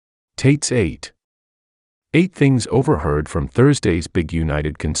Tate's 8. 8 things overheard from Thursday's big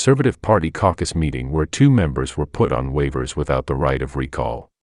United Conservative Party caucus meeting where 2 members were put on waivers without the right of recall.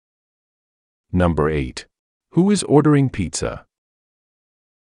 Number 8. Who is ordering pizza?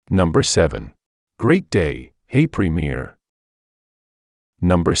 Number 7. Great day, hey Premier.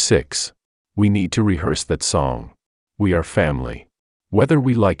 Number 6. We need to rehearse that song. We are family. Whether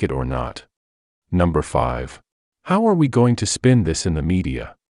we like it or not. Number 5. How are we going to spin this in the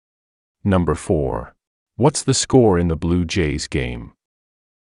media? Number 4. What's the score in the Blue Jays game?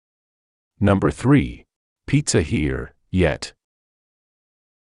 Number 3. Pizza here, yet.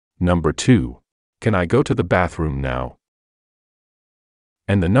 Number 2. Can I go to the bathroom now?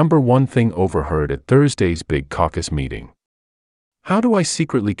 And the number 1 thing overheard at Thursday's big caucus meeting. How do I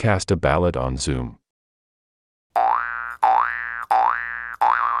secretly cast a ballot on Zoom?